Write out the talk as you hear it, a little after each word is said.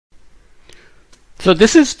So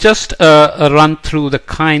this is just a run through the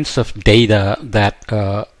kinds of data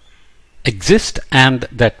that exist and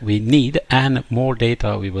that we need, and more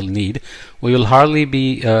data we will need. We will hardly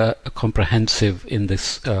be comprehensive in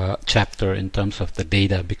this chapter in terms of the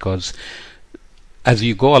data, because as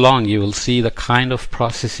you go along you will see the kind of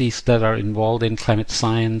processes that are involved in climate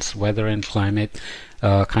science, weather and climate,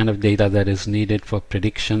 kind of data that is needed for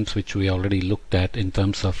predictions, which we already looked at in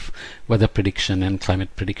terms of weather prediction and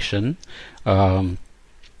climate prediction.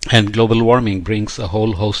 And global warming brings a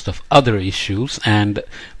whole host of other issues, and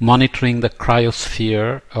monitoring the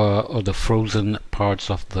cryosphere or the frozen parts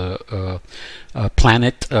of the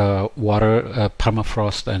planet, water,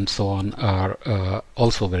 permafrost and so on are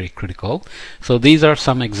also very critical. So these are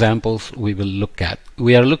some examples we will look at.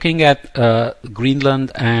 We are looking at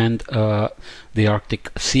Greenland and the Arctic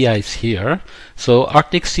sea ice here. So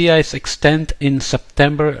Arctic sea ice extent in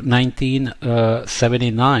September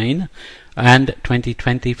 1979 and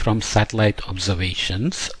 2020 from satellite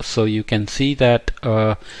observations. So you can see that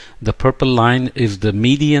the purple line is the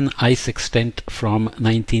median ice extent from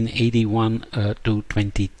 1981 to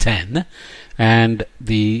 2010, and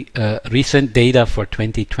the recent data for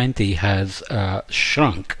 2020 has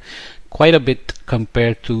shrunk quite a bit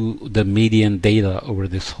compared to the median data over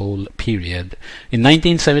this whole period. In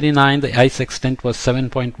 1979 the ice extent was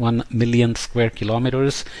 7.1 million square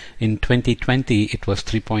kilometers. In 2020 it was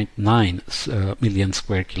 3.9 million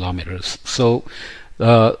square kilometers. So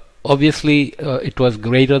obviously it was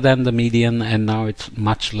greater than the median, and now it's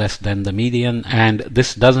much less than the median, and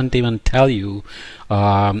this doesn't even tell you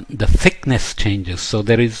the thickness changes. So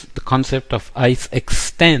there is the concept of ice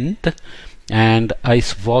extent and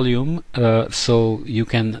ice volume. So you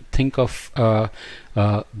can think of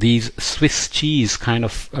these Swiss cheese kind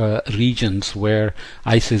of regions where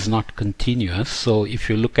ice is not continuous. So if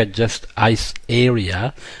you look at just ice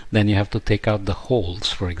area, then you have to take out the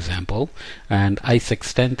holes, for example, and ice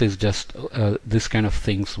extent is just this kind of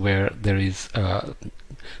things where there is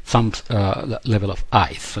some level of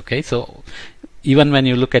ice. Okay, so even when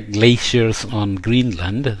you look at glaciers on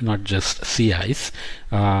Greenland, not just sea ice,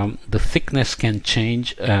 the thickness can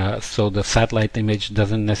change, so the satellite image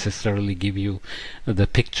doesn't necessarily give you the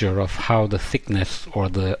picture of how the thickness or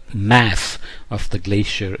the mass of the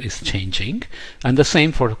glacier is changing. And the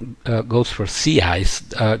same for goes for sea ice.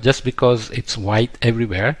 Just because it's white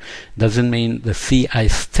everywhere doesn't mean the sea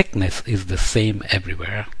ice thickness is the same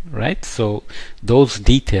everywhere, right? So those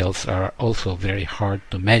details are also very hard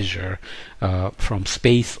to measure from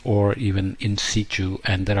space or even in situ,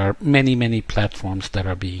 and there are many platforms that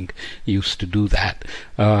are being used to do that.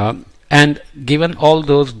 And given all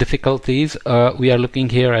those difficulties, we are looking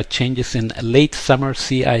here at changes in late summer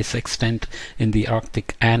sea ice extent in the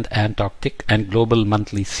Arctic and Antarctic, and global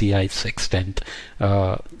monthly sea ice extent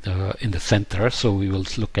in the center. So we will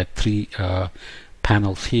look at three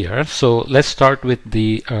panels here. So let's start with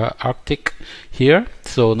the Arctic here.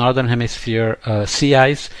 So northern hemisphere sea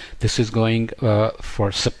ice. This is going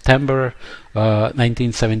for September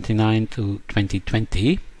 1979 to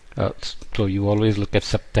 2020. So you always look at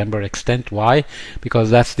September extent. Why?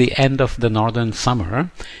 Because that's the end of the northern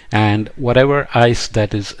summer, and whatever ice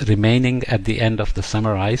that is remaining at the end of the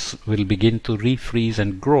summer ice will begin to refreeze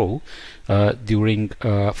and grow during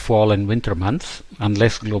fall and winter months,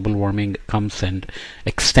 unless global warming comes and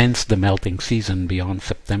extends the melting season beyond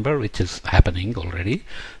September, which is happening already.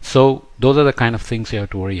 So those are the kind of things you have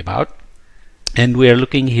to worry about. And we are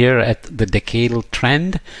looking here at the decadal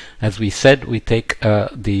trend. As we said, we take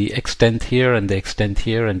the extent here and the extent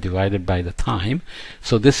here and divide it by the time.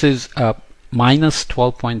 So this is minus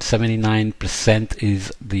 12.79%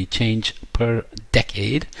 is the change per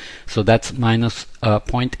decade. So that's minus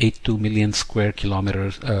 0.82 million square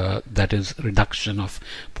kilometers. That is reduction of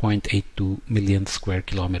 0.82 million square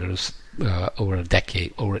kilometers over a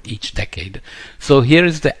decade, over each decade. So here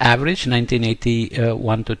is the average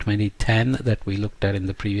 1981 to 2010 that we looked at in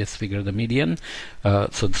the previous figure, the median.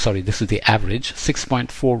 Sorry, this is the average,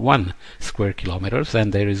 6.41 square kilometers,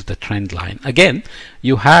 and there is the trend line. Again,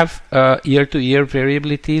 you have year-to-year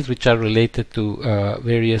variabilities which are related to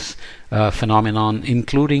various phenomenon,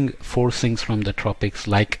 including forcings from the tropics,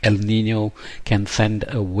 like El Nino can send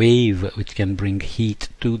a wave which can bring heat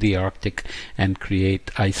to the Arctic and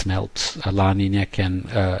create ice melts. La Nina can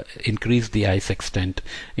increase the ice extent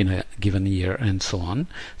in a given year, and so on.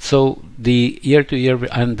 So the year-to-year,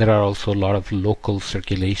 and there are also a lot of local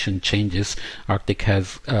circulation changes. Arctic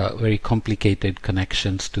has very complicated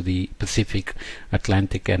connections to the Pacific,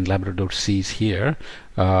 Atlantic and Labrador seas here.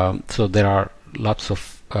 So there are lots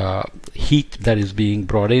of heat that is being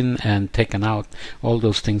brought in and taken out, all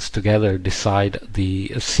those things together decide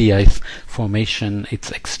the sea ice formation,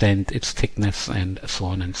 its extent, its thickness, and so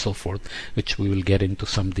on and so forth, which we will get into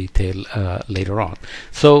some detail later on.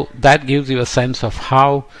 So that gives you a sense of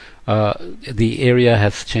how the area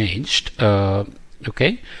has changed.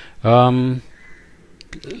 Okay,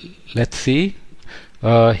 let's see.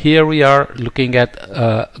 Here we are looking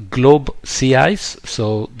at globe sea ice.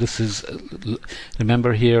 So this is,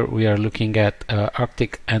 remember here we are looking at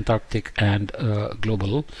Arctic, Antarctic, and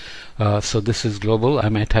global. So this is global. I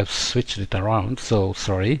might have switched it around, so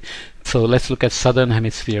sorry. So let's look at southern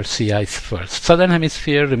hemisphere sea ice first. Southern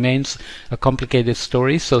hemisphere remains a complicated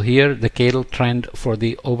story. So here the decadal trend for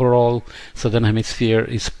the overall southern hemisphere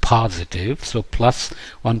is positive, so plus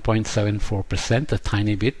 1.74%, a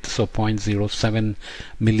tiny bit, so 0.07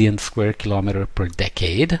 million square kilometer per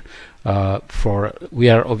decade. We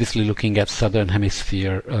are obviously looking at southern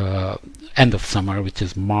hemisphere end of summer, which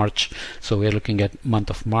is March. So we are looking at month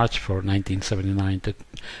of March for 1979 to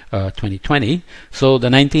 2020. So the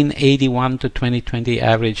 1981 to 2020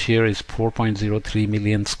 average here is 4.03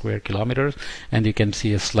 million square kilometers, and you can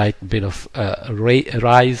see a slight bit of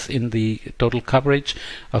rise in the total coverage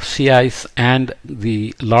of sea ice and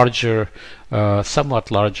the larger, somewhat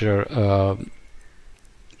larger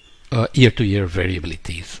year-to-year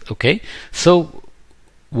variabilities. Okay, so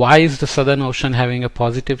why is the Southern Ocean having a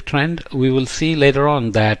positive trend? We will see later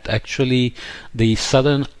on that actually the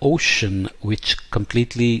Southern Ocean, which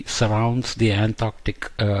completely surrounds the Antarctic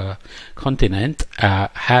continent,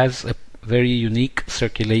 has a very unique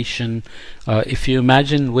circulation. If you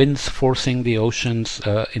imagine winds forcing the oceans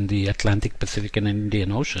in the Atlantic, Pacific, and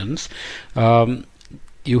Indian Oceans,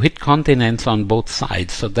 you hit continents on both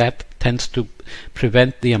sides, so that tends to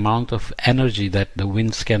prevent the amount of energy that the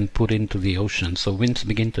winds can put into the ocean. So winds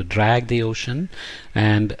begin to drag the ocean,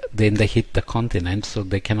 and then they hit the continent, so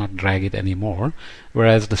they cannot drag it anymore,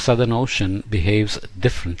 whereas the Southern Ocean behaves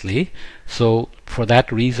differently. So for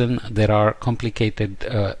that reason there are complicated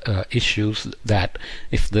issues that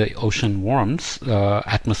if the ocean warms,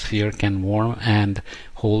 atmosphere can warm and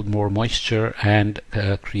hold more moisture and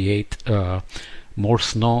create more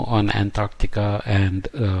snow on Antarctica, and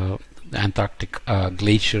Antarctic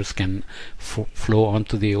glaciers can flow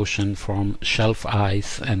onto the ocean, form shelf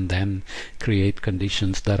ice, and then create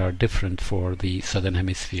conditions that are different for the southern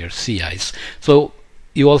hemisphere sea ice. So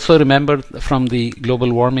you also remember from the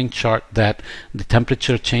global warming chart that the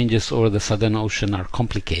temperature changes over the Southern Ocean are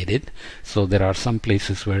complicated. So there are some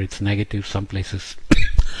places where it's negative, some places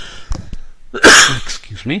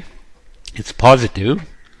excuse me, it's positive,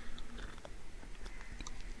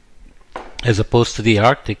 as opposed to the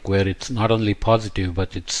Arctic, where it's not only positive,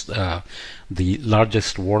 but it's the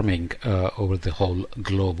largest warming over the whole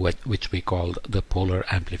globe, which we call the polar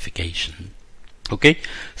amplification. Okay,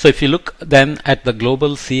 so if you look then at the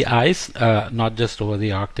global sea ice, not just over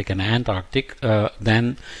the Arctic and Antarctic,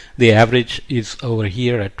 then the average is over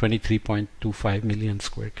here at 23.25 million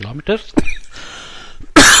square kilometers.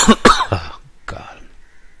 Oh, God.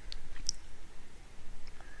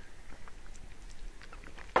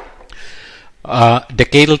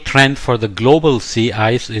 Decadal trend for the global sea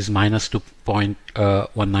ice is minus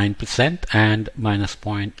 2.19% and minus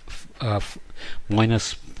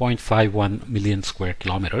 0.51 million square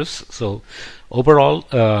kilometers. So overall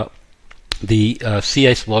the sea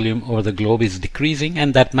ice volume over the globe is decreasing,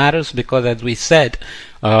 and that matters because, as we said,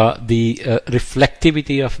 the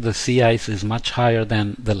reflectivity of the sea ice is much higher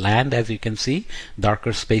than the land. As you can see,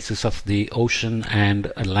 darker spaces of the ocean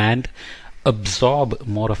and land absorb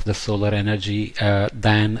more of the solar energy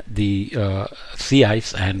than the sea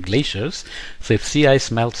ice and glaciers. So if sea ice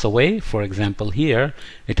melts away, for example here,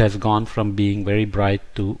 it has gone from being very bright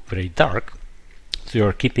to very dark. So you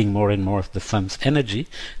are keeping more and more of the sun's energy,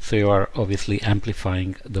 so you are obviously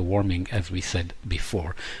amplifying the warming, as we said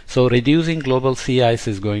before. So reducing global sea ice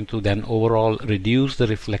is going to then overall reduce the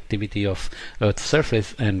reflectivity of Earth's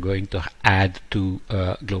surface and going to add to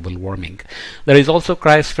global warming. There is also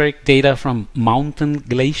cryospheric data from mountain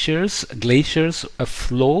glaciers. Glaciers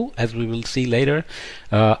flow, as we will see later.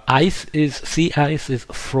 Sea ice is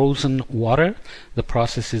frozen water. The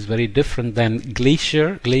process is very different than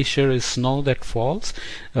glacier. Glacier is snow that falls.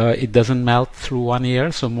 It doesn't melt through 1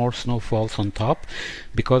 year, so more snow falls on top.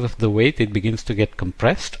 Because of the weight, it begins to get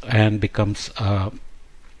compressed and becomes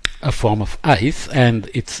a form of ice, and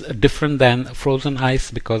it's different than frozen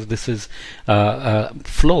ice because this is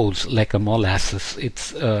flows like a molasses.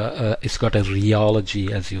 It's got a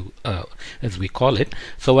rheology, as we call it.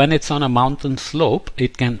 So when it's on a mountain slope,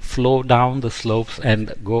 it can flow down the slopes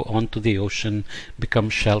and go onto the ocean, become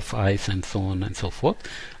shelf ice, and so on and so forth.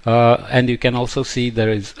 And you can also see there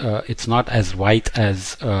is it's not as white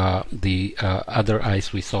as the other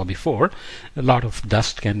ice we saw before. A lot of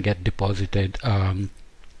dust can get deposited,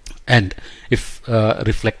 and if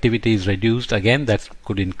reflectivity is reduced, again, that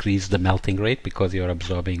could increase the melting rate because you're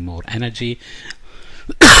absorbing more energy.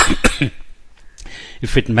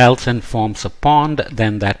 If it melts and forms a pond,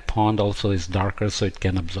 then that pond also is darker, so it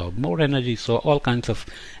can absorb more energy. So all kinds of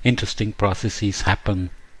interesting processes happen.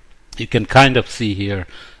 You can kind of see here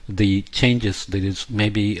the changes. There is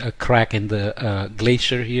maybe a crack in the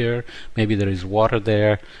glacier here, maybe there is water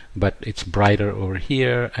there, but it's brighter over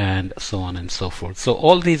here, and so on and so forth. So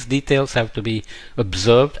all these details have to be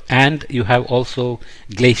observed, and you have also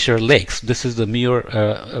glacier lakes. This is the Muir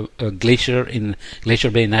Glacier in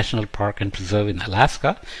Glacier Bay National Park and Preserve in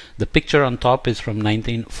Alaska. The picture on top is from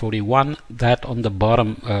 1941. That on the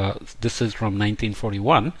bottom, this is from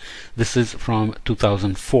 1941. This is from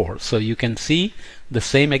 2004. So you can see the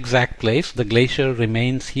same exact place. The glacier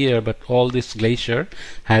remains here, but all this glacier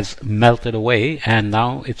has melted away, and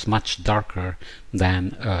now it's much darker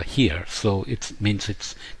than here. So it means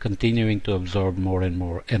it's continuing to absorb more and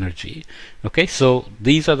more energy. Okay, so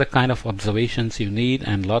these are the kind of observations you need,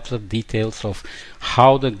 and lots of details of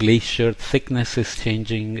how the glacier thickness is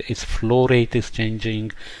changing, its flow rate is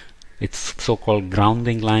changing, its so-called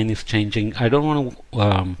grounding line is changing. I don't want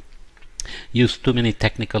to use too many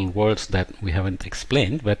technical words that we haven't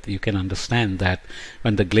explained, but you can understand that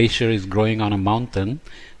when the glacier is growing on a mountain,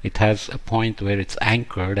 it has a point where it's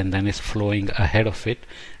anchored and then it's flowing ahead of it,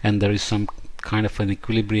 and there is some kind of an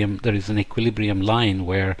equilibrium. There is an equilibrium line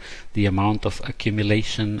where the amount of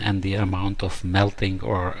accumulation and the amount of melting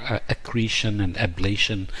or accretion and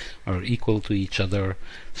ablation are equal to each other.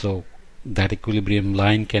 So that equilibrium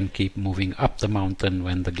line can keep moving up the mountain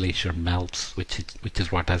when the glacier melts, which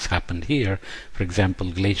is what has happened here. For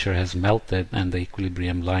example, glacier has melted and the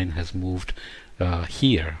equilibrium line has moved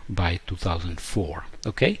here by 2004.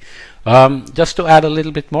 Okay, just to add a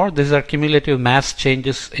little bit more, these are cumulative mass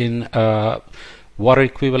changes in water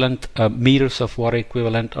equivalent, meters of water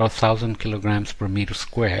equivalent, or 1,000 kilograms per meter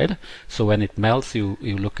squared. So when it melts, you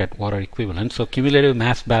look at water equivalent. So cumulative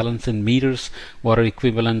mass balance in meters water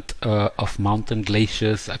equivalent of mountain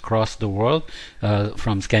glaciers across the world,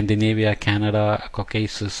 from Scandinavia, Canada,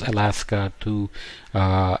 Caucasus, Alaska to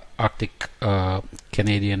Arctic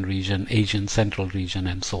Canadian region, Asian Central region,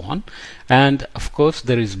 and so on. And of course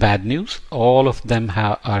there is bad news. All of them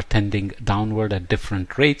are tending downward at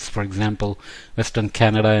different rates. For example, Western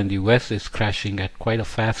Canada and US is crashing at quite a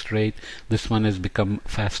fast rate. This one has become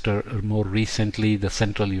faster more recently. The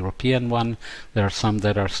Central European one, there are some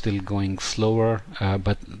that are still going slower,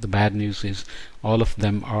 but the bad news is all of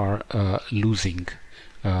them are losing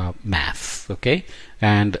mass. Okay,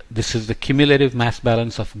 and this is the cumulative mass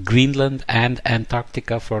balance of Greenland and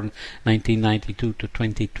Antarctica for 1992 to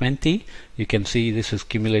 2020. You can see this is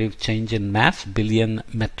cumulative change in mass, billion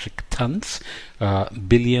metric tons,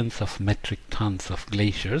 billions of metric tons of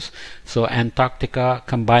glaciers. So Antarctica,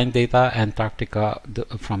 combined data, Antarctica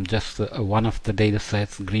from just one of the data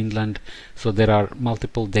sets, Greenland. So there are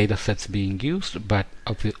multiple data sets being used, but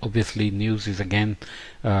obviously news is again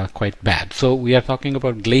quite bad. So we are talking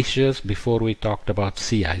about glaciers before we talked about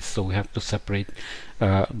sea ice. So we have to separate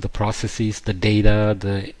the processes, the data,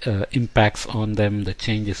 the impacts on them, the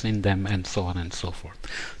changes in them, and so on and so forth.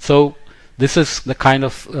 So this is the kind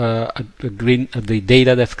of the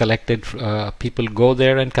data that's collected. People go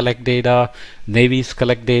there and collect data. Navies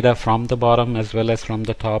collect data from the bottom as well as from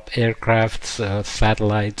the top. Aircrafts,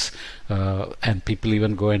 satellites, and people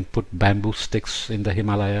even go and put bamboo sticks in the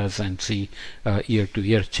Himalayas and see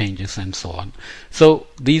year-to-year changes and so on. So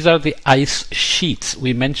these are the ice sheets.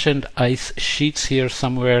 We mentioned ice sheets here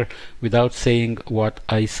somewhere without saying what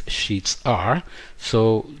ice sheets are.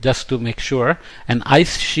 So just to make sure, an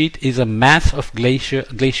ice sheet is a mass of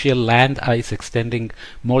glacial land ice extending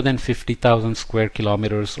more than 50,000 square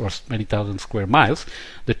kilometers or 20,000 square miles.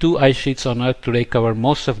 The two ice sheets on Earth today cover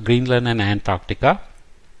most of Greenland and Antarctica.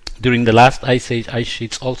 During the last ice age, ice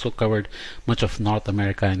sheets also covered much of North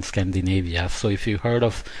America and Scandinavia. So if you heard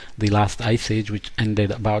of the last ice age, which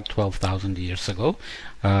ended about 12,000 years ago,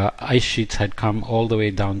 ice sheets had come all the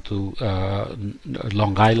way down to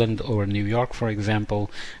Long Island over New York, for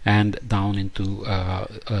example, and down into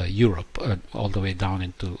Europe, all the way down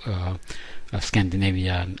into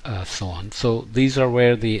Scandinavia and so on. So these are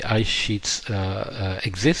where the ice sheets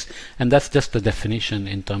exist, and that's just the definition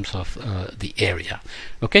in terms of the area.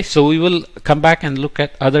 Okay, so we will come back and look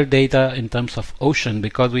at other data in terms of ocean,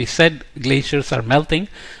 because we said glaciers are melting.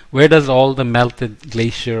 Where does all the melted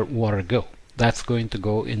glacier water go? That's going to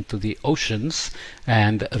go into the oceans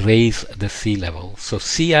and raise the sea level. So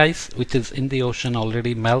sea ice, which is in the ocean,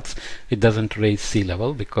 already melts. It doesn't raise sea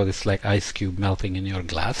level because it's like ice cube melting in your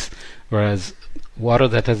glass. Whereas water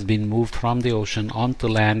that has been moved from the ocean onto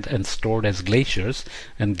land and stored as glaciers,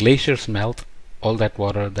 and glaciers melt, all that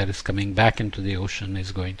water that is coming back into the ocean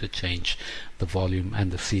is going to change the volume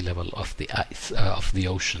and the sea level of the ice of the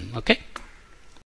ocean. Okay,